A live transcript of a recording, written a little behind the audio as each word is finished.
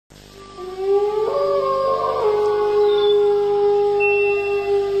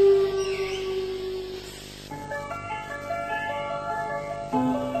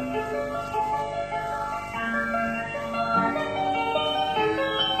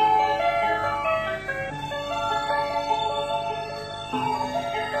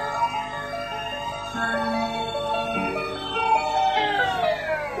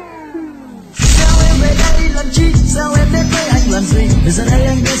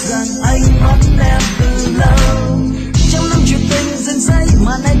rằng anh mất em từ lâu. Trong năm chuyện tình dần dây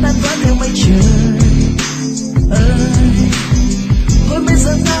mà nay tan vỡ theo mây trời. Thôi bây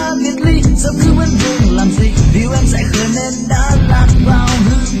giờ ta biệt ly, sao cứ vấn vương làm gì? Điều em dại khờ nên đã lạc vào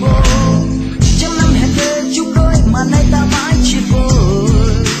hư vô. Trong năm hẹn thề chung đôi mà nay ta mãi chia vội.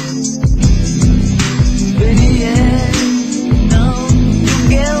 Về đi em, no, đừng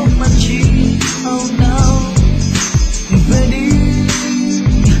kéo mặt chi, oh no. Về đi,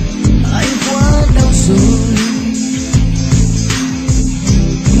 anh quá đau rồi.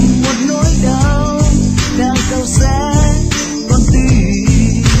 Một nỗi đau đang cau xé con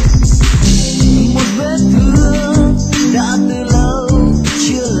tim, một vết thương đã từ lâu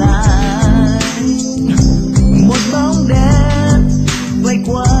chưa lành, một bóng đen vây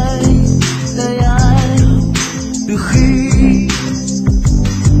quanh đời anh từ khi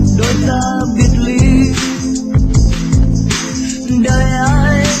đôi ta biệt ly. Đời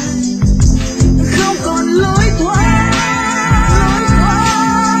anh không còn lối thoát.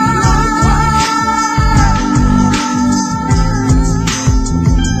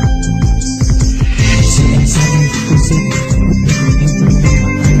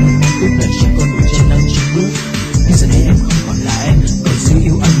 Nhưng giờ đây em không còn là em, còn sự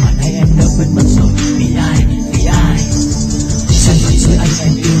yêu anh mà nay em đã quên mất rồi. Vì ai, vì ai? Chẳng phải giữa anh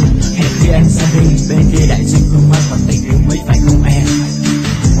em yêu, hẹn khi em ra đi bên kia đại dương không mang còn tình yêu mấy phải không em?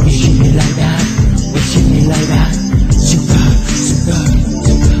 What you treat me like that, what you treat me like that, sugar, sugar,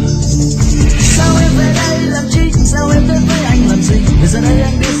 sugar. Sao em về đây làm chi? Sao em đến với anh làm gì? Bây giờ đây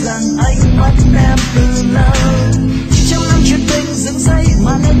anh biết rằng anh mất em từ lâu. Trong năm chuyện tình dừng dây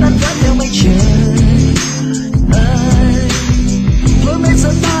mà nay tan vỡ theo mây trời. Thôi bây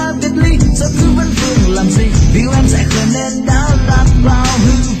giờ ta biệt ly, sao cứ vấn vương làm gì? Vì em dại khờ nên đã lạc vào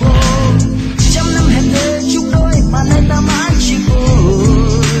hư vô. Trăm năm hẹn thề chung đôi mà nay ta mãi chia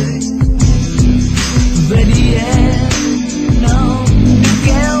vội. Về đi em, no, đừng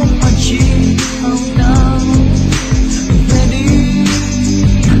kéo mặt chi, oh no. Về đi,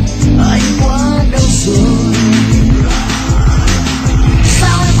 anh quá đau rồi.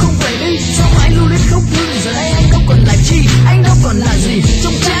 Sao em không về đi? Sao mãi lưu luyến khóc thương? Giờ đây anh không còn là chi, anh đâu còn là gì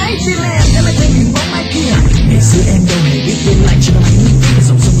trong trái tim em lại thêm hình bóng ai kia. Ngày xưa em đâu hề biết tương lai cho anh những cái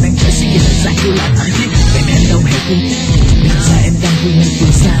dòng sông đang chảy xiết lời dài yêu lại thắm thiết. Vậy mà em đâu hề thương tiếc. Bây giờ em đang vui ngay từ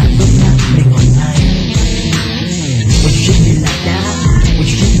xa bước nát để ngồi ngay. Would you treat me like that? Would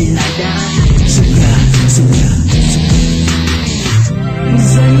you treat me like that? Sugar, sugar, sugar.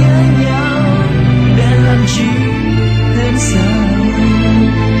 Giờ nhớ nhau để làm chi thêm sao?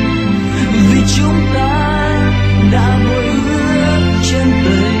 Vì chúng ta đã vội ước chân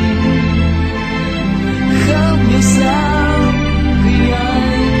tình, không hiểu sao khi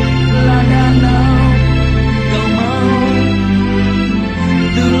anh là đàn ông cầu mong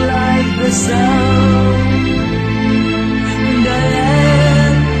tương lai về sau. Đời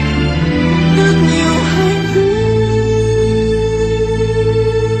em rất nhiều hạnh phúc.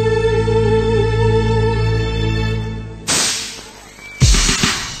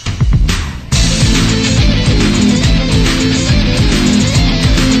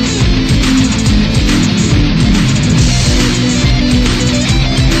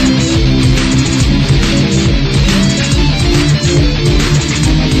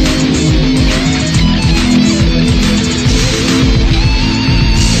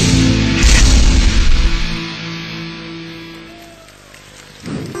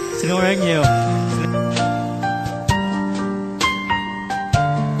 Xin cảm ơn rất nhiều.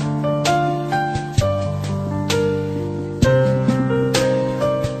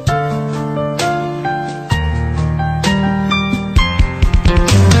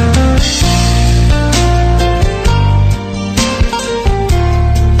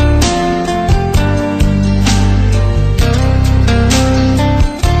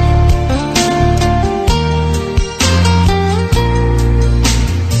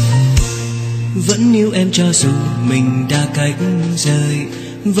 Vẫn yêu em cho dù mình đã cách rời,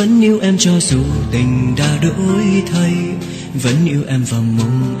 vẫn yêu em cho dù tình đã đổi thay, vẫn yêu em và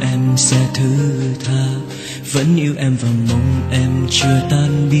mong em sẽ thứ tha, vẫn yêu em và mong em chưa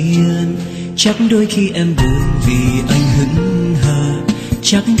tan biến. Chắc đôi khi em buồn vì anh hững hờ,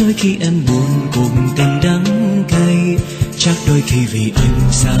 chắc đôi khi em buồn cùng tình đắng cay, chắc đôi khi vì anh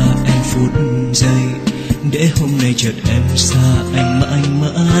xa em phút giây, để hôm nay chợt em xa anh mãi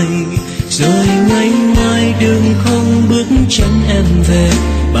mãi. Rồi ngày mai đường không bước chân em về,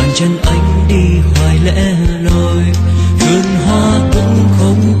 bàn chân anh đi hoài lẽ loi. Vườn hoa cũng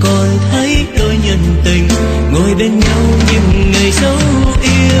không còn thấy đôi nhân tình, ngồi bên nhau những ngày dấu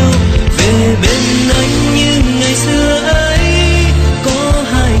yêu. Về bên anh như ngày xưa ấy, có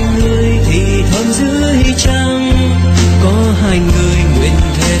hai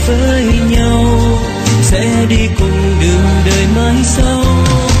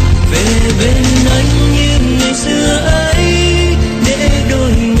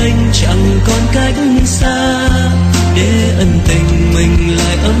ân tình mình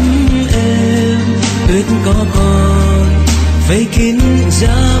lại ấm êm. Tuyết có còn vây kín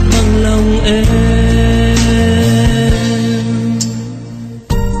giá bằng lòng em.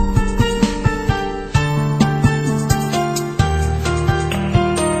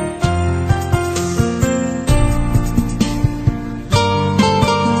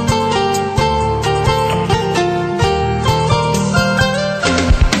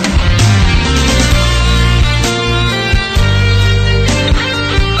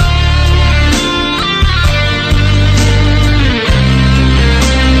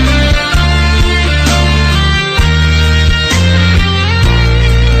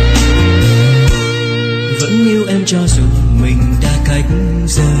 Cho dù mình đã cách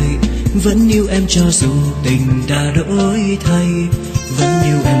rời, vẫn yêu em cho dù tình đã đổi thay. Vẫn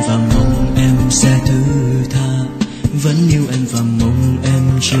yêu em và mong em sẽ thứ tha. Vẫn yêu em và mong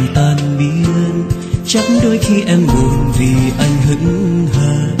em chưa tan biến. Chắc đôi khi em buồn vì anh hững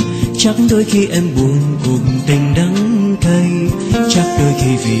hờ. Chắc đôi khi em buồn cuộc tình đắng cay. Chắc đôi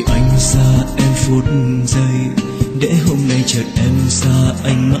khi vì anh xa em phút giây. Để hôm nay chợt em xa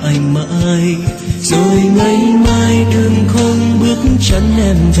anh mãi mãi. Rồi ngày mai đường không bước chân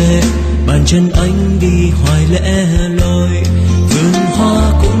em về. Bàn chân anh đi hoài lẻ loi. Vườn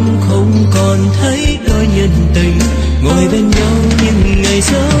hoa cũng không còn thấy đôi nhân tình. Ngồi bên nhau những ngày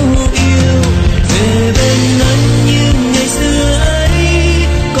dấu yêu. Về bên anh như ngày xưa ấy.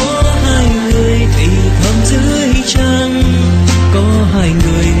 Có hai người thì thầm dưới trăng. Có hai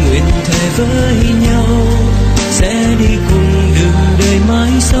người nguyện thề với nhau sẽ đi cùng đường đời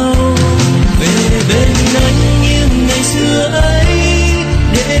mãi sau. Về bên anh như ngày xưa ấy.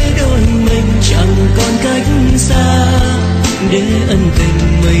 Để đôi mình chẳng còn cách xa. Để ân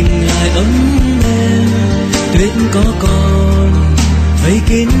tình mình lại ấm êm. Tuyết có còn vây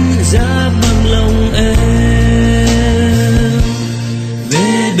kín giá bằng lòng em.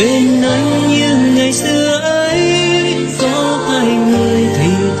 Về bên anh như ngày xưa ấy. Có hai người thì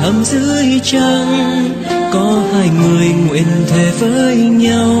thầm dưới trăng. Có hai người nguyện thề với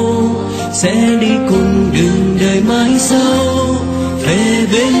nhau sẽ đi cùng đường đời mãi sau. Về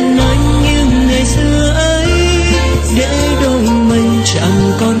bên anh như ngày xưa ấy. Để đôi mình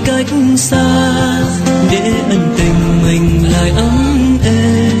chẳng còn cách xa. Để ân tình mình lại ấm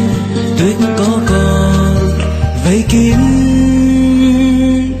êm. Tuyết có còn vây kín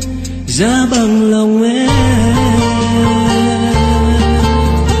giá bằng lòng em.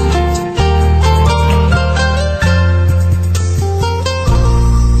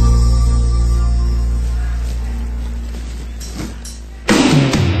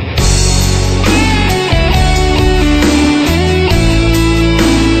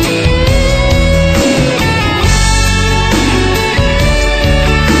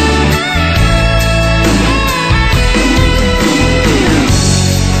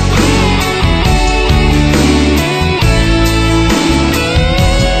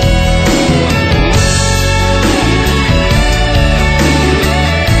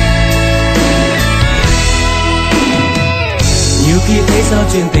 Sao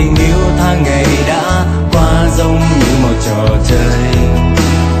chuyện tình yêu tháng ngày đã qua giống như một trò chơi.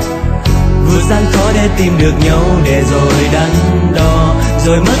 Vừa gian khó để tìm được nhau, để rồi đắn đo,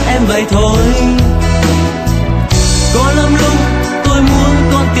 rồi mất em vậy thôi. Có lắm lúc tôi muốn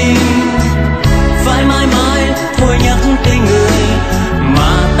con tim phải mãi mãi thôi nhắc tới người.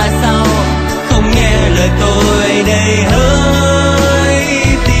 Mà tại sao không nghe lời tôi đây hỡi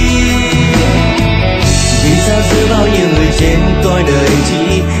tim. Vì sao giữa bao nhiêu người trên cõi đời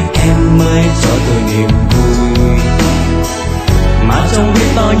chỉ em mới cho tôi niềm vui. Mà trong biết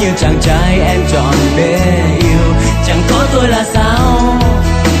bao nhiêu chàng trai em chọn để yêu, chẳng có tôi là sao.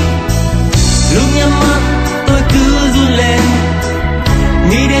 Lúc nhắm mắt tôi cứ run lên,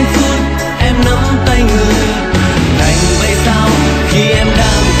 nghĩ đến phút em nắm tay người. Đành vậy sao khi em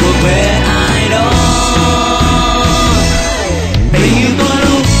đang thuộc về ai đó. Tình yêu có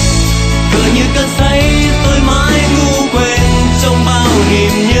lúc tựa như cơn say, tôi mãi ngu quên trong bao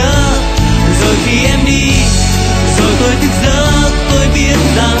niềm nhớ. Rồi khi em đi, rồi tôi thức giấc, tôi biết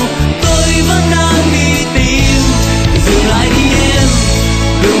rằng tôi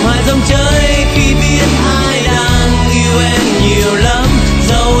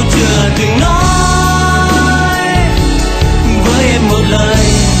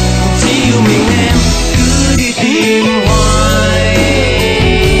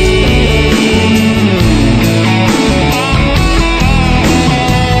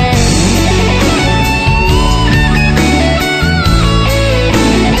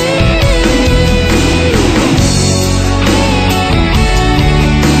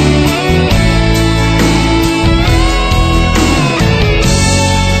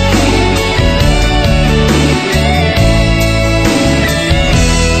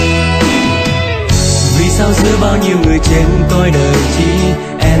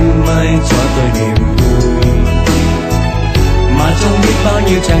ơi cho tôi niềm vui, mà trong biết bao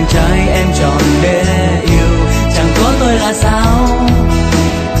nhiêu chàng trai em chọn để yêu, chẳng có tôi là sao.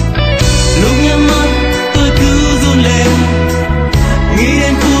 Lúc nhắm mắt tôi cứ run lên, nghĩ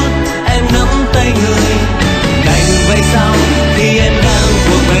đến phút em nắm tay người, đành vậy sao khi em đang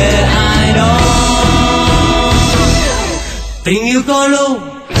thuộc về ai đó. Tình yêu có lúc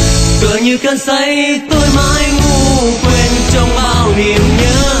tựa như cơn say, tôi mãi ngu quên trong bao niềm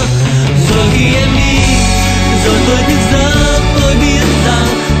nhớ. Rồi khi em đi, rồi tôi thức giấc, tôi biết rằng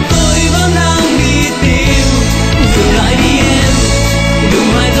tôi vẫn đang đi tìm. Dừng lại đi em,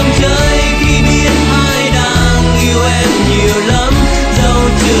 đừng mãi dòng chơi khi biết ai đang yêu em nhiều lắm, dẫu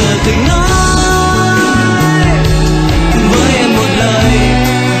chưa từng nói với em một lời,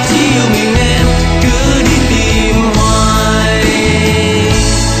 chỉ yêu mình em cứ đi tìm hoài.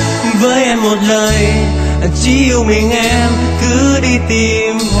 Với em một lời, chỉ yêu mình em cứ đi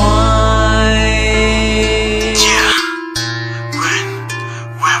tìm hoài.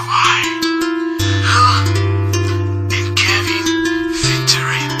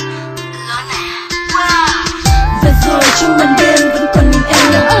 Trong màn đêm vẫn còn mình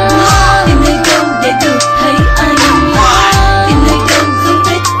em lặng bước, tìm nơi đâu để được thấy anh, tìm nơi đâu dấu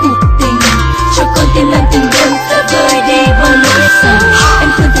vết cuộc tình, cho con tim em tình đơn sẽ vơi đi bao nỗi sầu. Em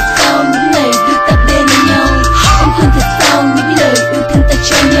quên thật sao những ngày đưa ta bên nhau, em quên thật sao những lời yêu thương ta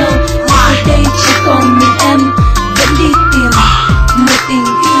cho nhau. Mà ở đây chỉ còn mình em vẫn đi tìm một tình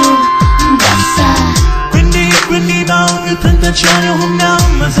yêu đã xa. Quên đi bao yêu thương ta cho nhau hôm nào,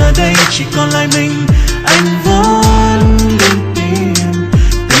 mà giờ đây chỉ còn lại mình. Anh vẫn đi tìm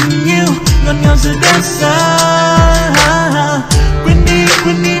tình yêu ngọt ngào giờ đã xa. Quên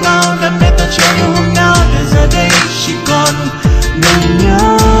đi bao đam mê ta cho nhau hôm nào, để giờ đây chỉ còn nỗi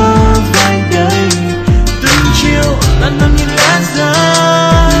nhớ vai đây. Từng chiều tan nằm nhìn lá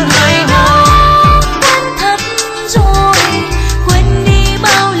rơi. Ngày đó quên thật rồi, quên đi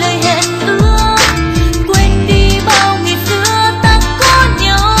bao lời hẹn ước, quên đi bao ngày xưa ta có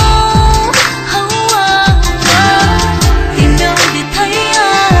nhau. Tìm đâu để thấy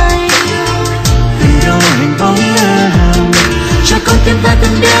ai, Tìm đâu hình bóng em, cho con tim ta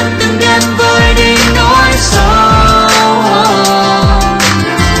từng đêm vơi đi nỗi sầu.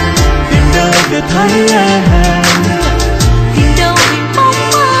 tìm đâu để thấy em, Tìm đâu hình bóng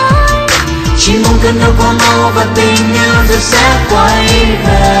ai, chỉ mong cơn đau qua mau và tình yêu rồi sẽ quay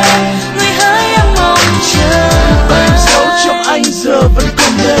về. người hỡi em mong chờ. Và em giấu trong anh giờ vẫn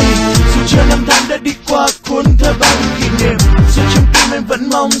còn đây, dù chờ năm tháng đã đi qua cuốn theo bao kỷ niệm. Rồi trong tim em vẫn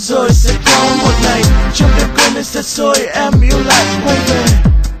mong rồi sẽ có một ngày, trong đêm quên anh sẽ xôi em yêu lại quay về.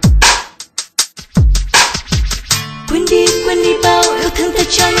 Quên đi bao yêu thương ta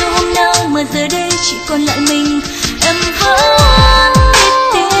cho nhau hôm nào, mà giờ đây chỉ còn lại mình. Em vẫn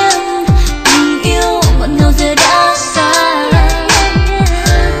đi tìm tình yêu ngọt ngào giờ đã xa.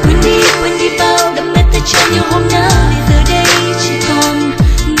 Quên đi bao đam mê ta cho nhau hôm nào, để giờ đây chỉ còn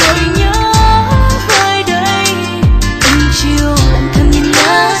nỗi nhớ vơi đây. Từng chiều lặng thầm nhìn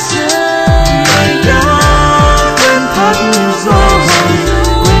lá rơi. Ngày đó quên thật rồi,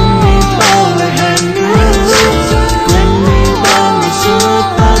 quên đi bao lời hẹn ước, quên đi bao ngày xưa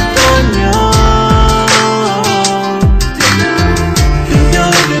ta có nhau. Tìm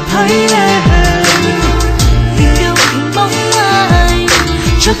đâu để thấy em, Tìm đâu hình bóng ai,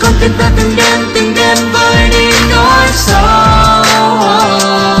 cho con tim ta từng đêm vơi đi nỗi sầu.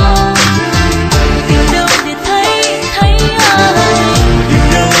 tìm đâu để thấy ai, Tìm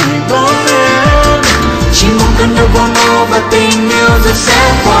đâu hình bóng em, chỉ mong cơn đau qua mau và tình yêu rồi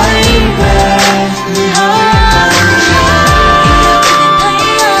sẽ quay về. Người hỡi em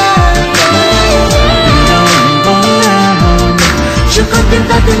tìm đâu hình bóng em, cho con tim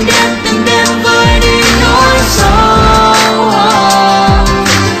ta từng đêm vơi đi nỗi sầu.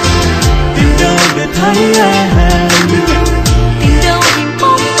 tìm đâu để thấy em, Tìm đâu hình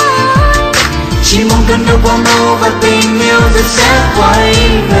bóng ai, chỉ mong cơn đau qua mau và tình yêu rồi sẽ quay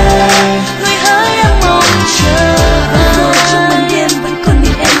về.